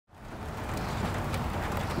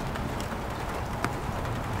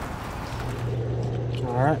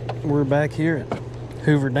All right, we're back here at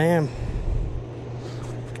Hoover Dam.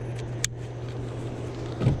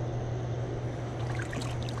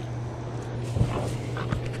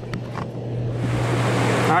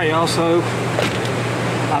 All right, y'all, so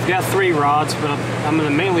I've got 3 rods, but I'm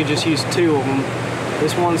gonna mainly just use 2 of them.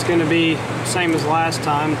 This one's gonna be same as last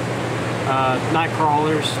time,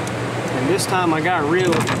 nightcrawlers. And this time I got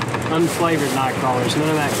real unflavored nightcrawlers, none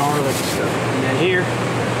of that garlic stuff. And then here,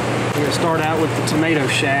 I'm gonna start out with the tomato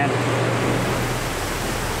shad.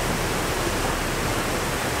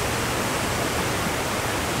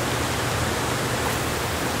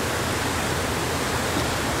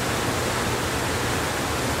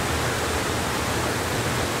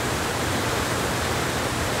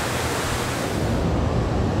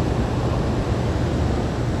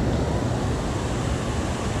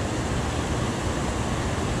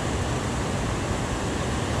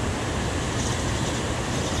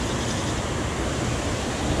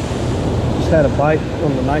 Had a bite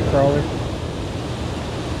on the nightcrawler.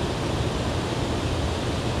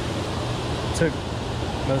 Took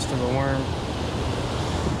most of the worm.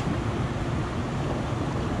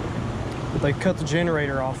 They cut the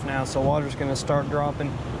generator off now, so water's gonna start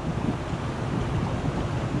dropping.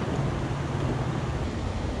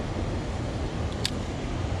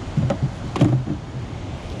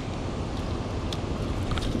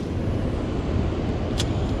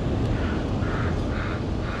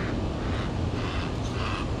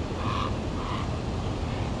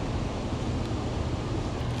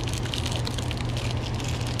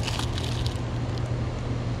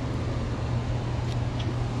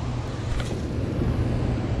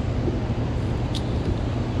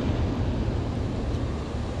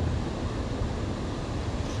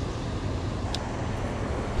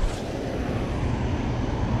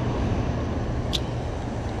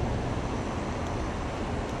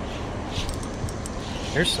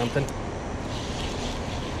 Here's something.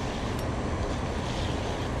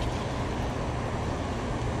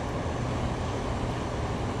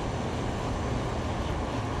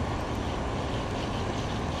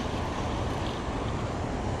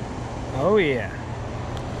 Oh yeah.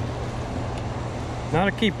 Not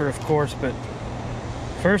a keeper, of course, but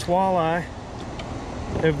first walleye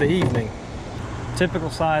of the evening.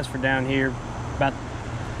 Typical size for down here, about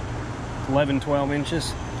 11-12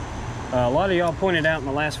 inches. A lot of y'all pointed out in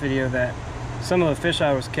the last video that some of the fish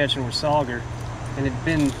I was catching were sauger, and it'd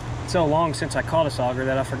been so long since I caught a sauger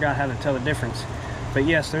that I forgot how to tell the difference. But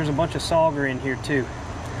yes, there's a bunch of sauger in here too.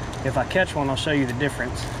 If I catch one, I'll show you the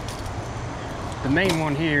difference. The main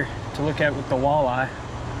one here to look at with the walleye,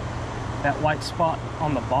 that white spot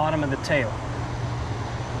on the bottom of the tail.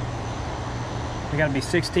 They gotta be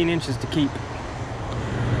 16 inches to keep.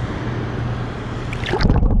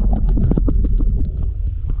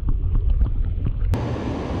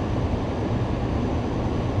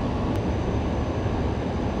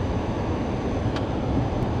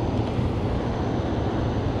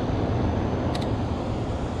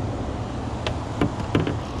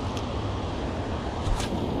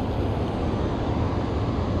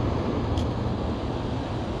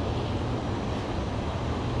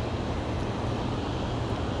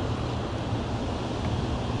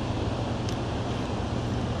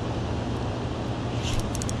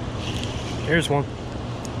 Here's one.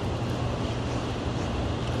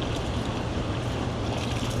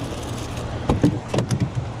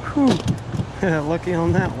 Whew. Lucky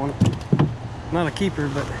on that one. Not a keeper,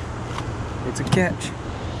 but it's a catch.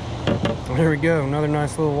 Well, there we go, another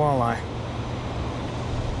nice little walleye.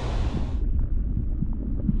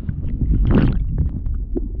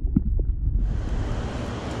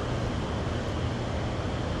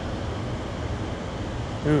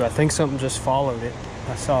 Ooh, I think something just followed it.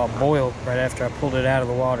 I saw a boil right after I pulled it out of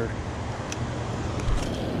the water.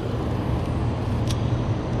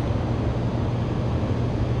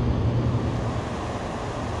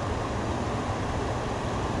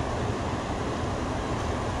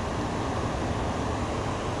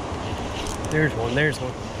 There's one, there's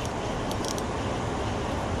one.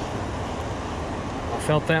 I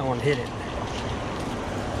felt that one hit it.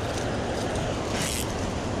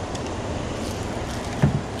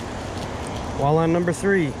 Walleye number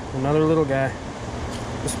 3, another little guy.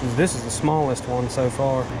 This is the smallest one so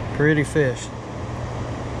far. Pretty fish.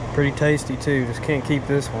 Pretty tasty too, just can't keep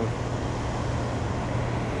this one.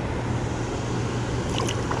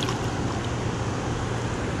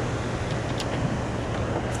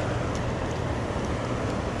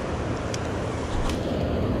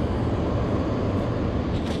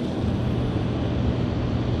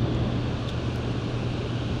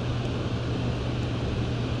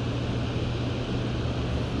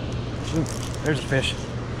 Ooh, there's a fish.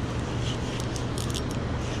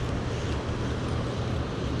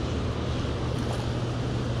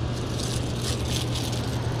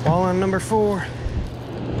 on, number 4.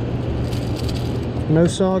 No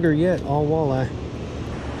sauger yet, all walleye.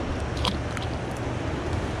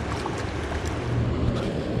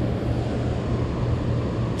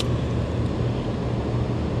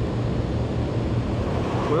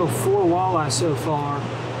 Well, 4 walleye so far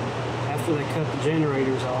after they cut the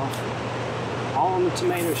generators off. All on the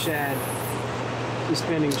tomato shad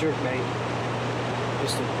suspending jerkbait.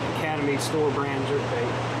 Just an Academy store brand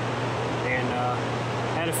jerkbait. And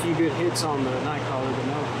had a few good hits on the nightcrawler, but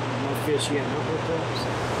no fish yet, no hookups.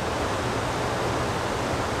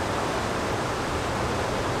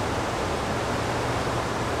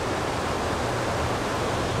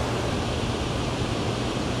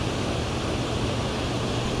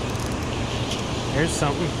 There's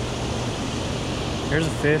something. There's a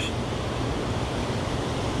fish.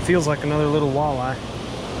 Feels like another little walleye.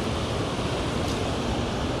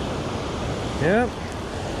 Yep.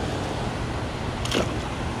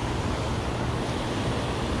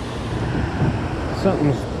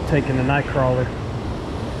 Something's taking the nightcrawler.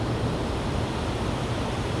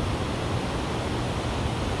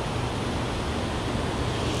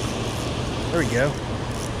 There we go.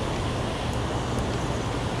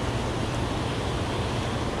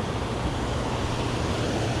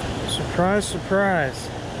 Surprise, surprise.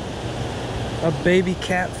 A baby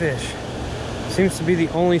catfish. Seems to be the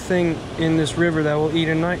only thing in this river that will eat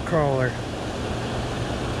a nightcrawler.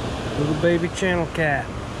 Little baby channel cat.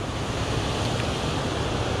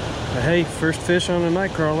 But hey, first fish on a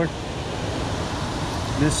nightcrawler.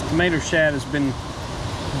 This tomato shad has been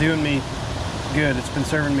doing me good. It's been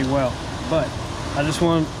serving me well. But I just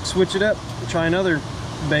want to switch it up and try another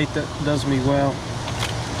bait that does me well.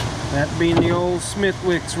 That being the old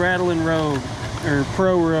Smithwick's Rattling Rogue, or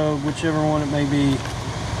Pro Rogue, whichever one it may be.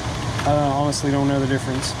 I honestly don't know the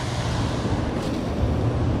difference.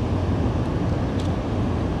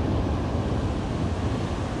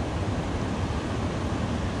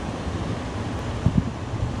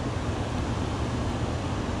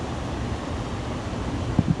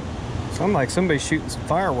 Sounds like somebody's shooting some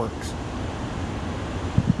fireworks.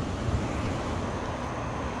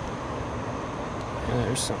 Yeah,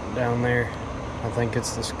 there's something down there. I think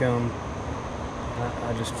it's the scum.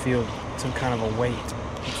 I just feel some kind of a weight.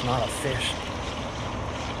 It's not a fish.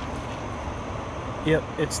 Yep,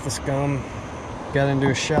 it's the scum. Got into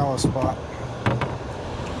a shallow spot.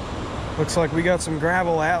 Looks like we got some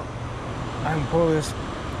gravel out. I can pull this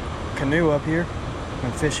canoe up here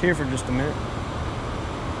and fish here for just a minute.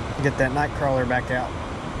 Get that nightcrawler back out.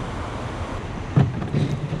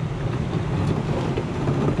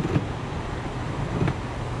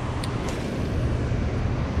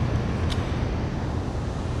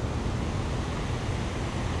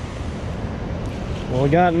 Well, we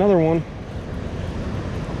got another one.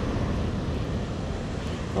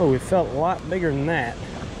 Oh, it felt a lot bigger than that.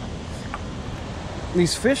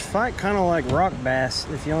 These fish fight kind of like rock bass,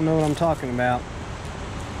 if y'all know what I'm talking about.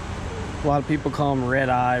 A lot of people call them red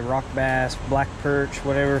eye, rock bass, black perch,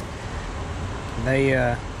 whatever. They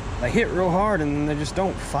hit real hard and then they just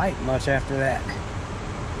don't fight much after that.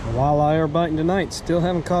 The walleye are biting tonight. Still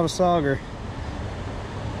haven't caught a sauger.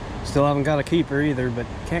 Still haven't got a keeper either, but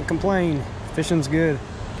can't complain. Fishing's good.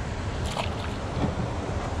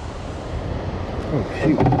 Oh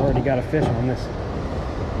shoot, I've already got a fish on this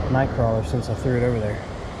nightcrawler since I threw it over there.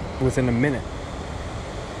 Within a minute.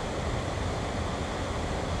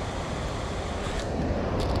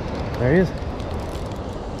 There he is.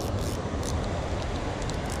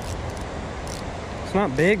 It's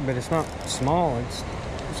not big, but it's not small.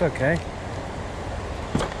 It's okay.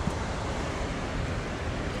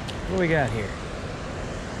 What do we got here?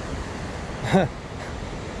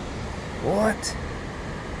 What?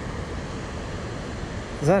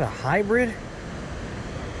 Is that a hybrid?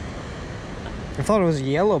 I thought it was a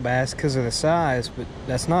yellow bass because of the size, but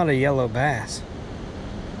that's not a yellow bass.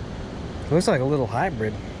 It looks like a little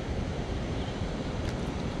hybrid.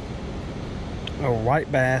 A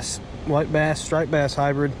white bass, striped bass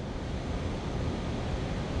hybrid.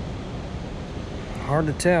 Hard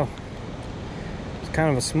to tell. It's kind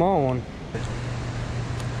of a small one.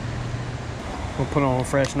 We'll put on a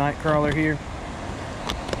fresh nightcrawler here.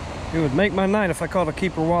 It would make my night if I caught a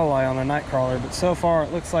keeper walleye on a nightcrawler, but so far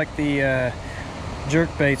it looks like the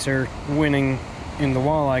jerkbaits are winning in the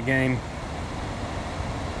walleye game.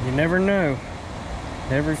 You never know.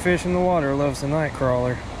 Every fish in the water loves the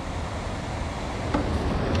nightcrawler.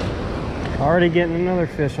 Already getting another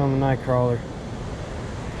fish on the nightcrawler.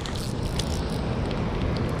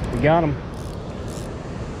 We got him.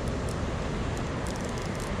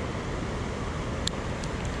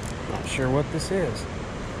 Not sure what this is.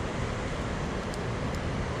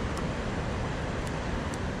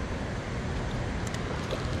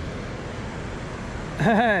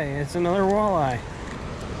 Hey, it's another walleye.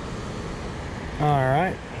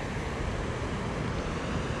 Alright.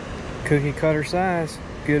 Cookie cutter size.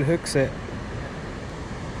 Good hook set.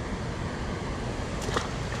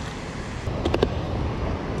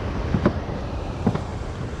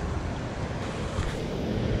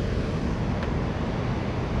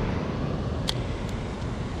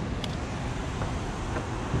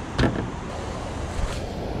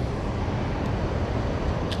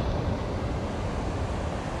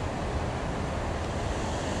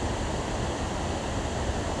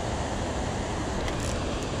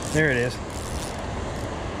 There it is.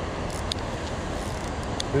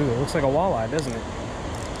 Ooh, it looks like a walleye, doesn't it?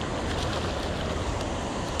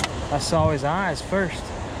 I saw his eyes first.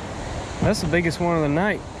 That's the biggest one of the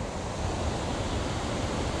night.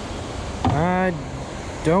 I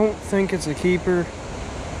don't think it's a keeper.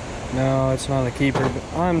 No, it's not a keeper, but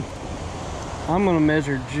I'm gonna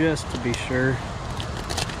measure just to be sure.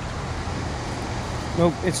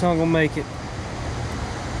 Nope, it's not gonna make it.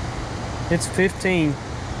 It's 15.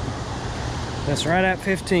 That's right at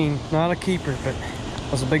 15. Not a keeper, but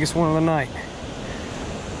was the biggest one of the night.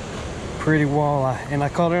 Pretty walleye, and I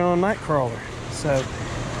caught it on a nightcrawler. So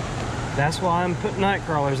that's why I'm putting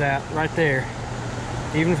nightcrawlers out right there.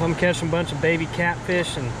 Even if I'm catching a bunch of baby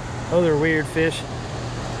catfish and other weird fish,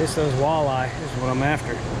 it's those walleye is what I'm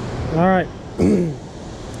after. All right,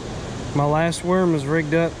 my last worm is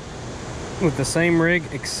rigged up with the same rig,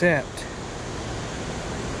 except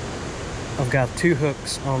I've got 2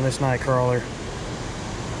 hooks on this nightcrawler.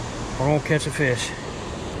 We're gonna catch a fish.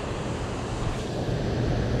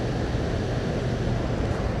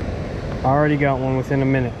 I already got one within a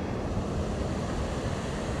minute.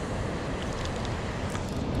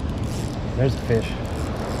 There's the fish.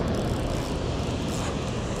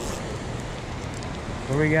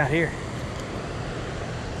 What do we got here?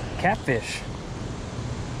 Catfish.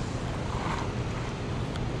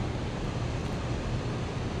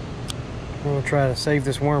 I'm gonna try to save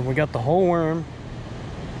this worm. We got the whole worm,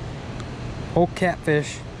 whole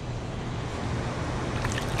catfish.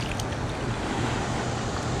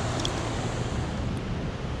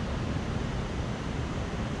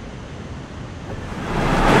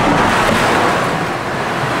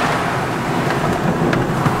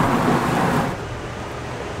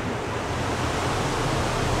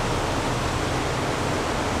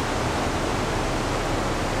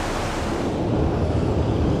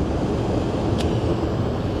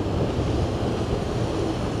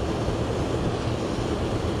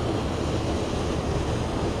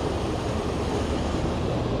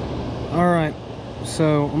 Alright,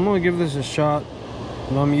 so I'm going to give this a shot.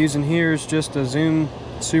 What I'm using here is just a Zoom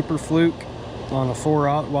Super Fluke on a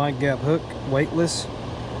 4/0 wide gap hook, weightless.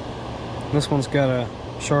 This one's got a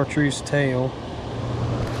chartreuse tail.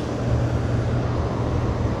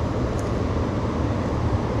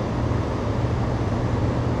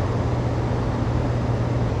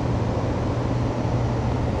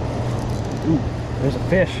 Ooh, there's a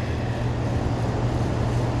fish.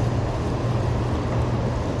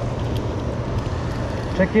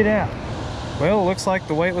 Check it out. Well, it looks like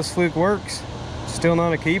the weightless fluke works. Still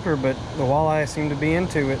not a keeper, but the walleye seem to be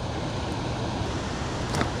into it.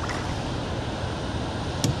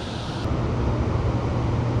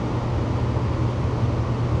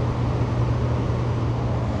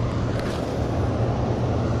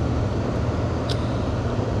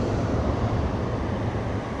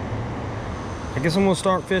 I guess I'm gonna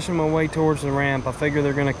start fishing my way towards the ramp. I figure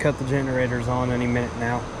they're gonna cut the generators on any minute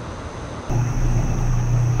now.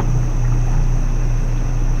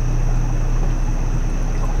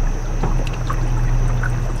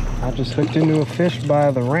 I just hooked into a fish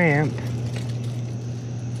by the ramp.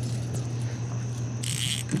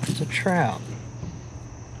 It's a trout.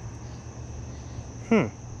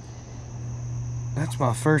 That's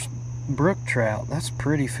my first brook trout. That's a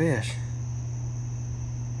pretty fish.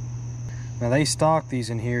 Now they stock these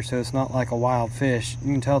in here, so it's not like a wild fish.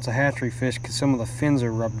 You can tell it's a hatchery fish because some of the fins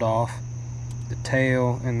are rubbed off. The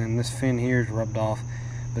tail, and then this fin here is rubbed off.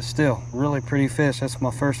 But still, really pretty fish. That's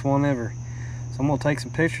my first one ever. So I'm gonna take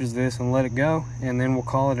some pictures of this and let it go, and then we'll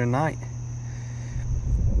call it a night.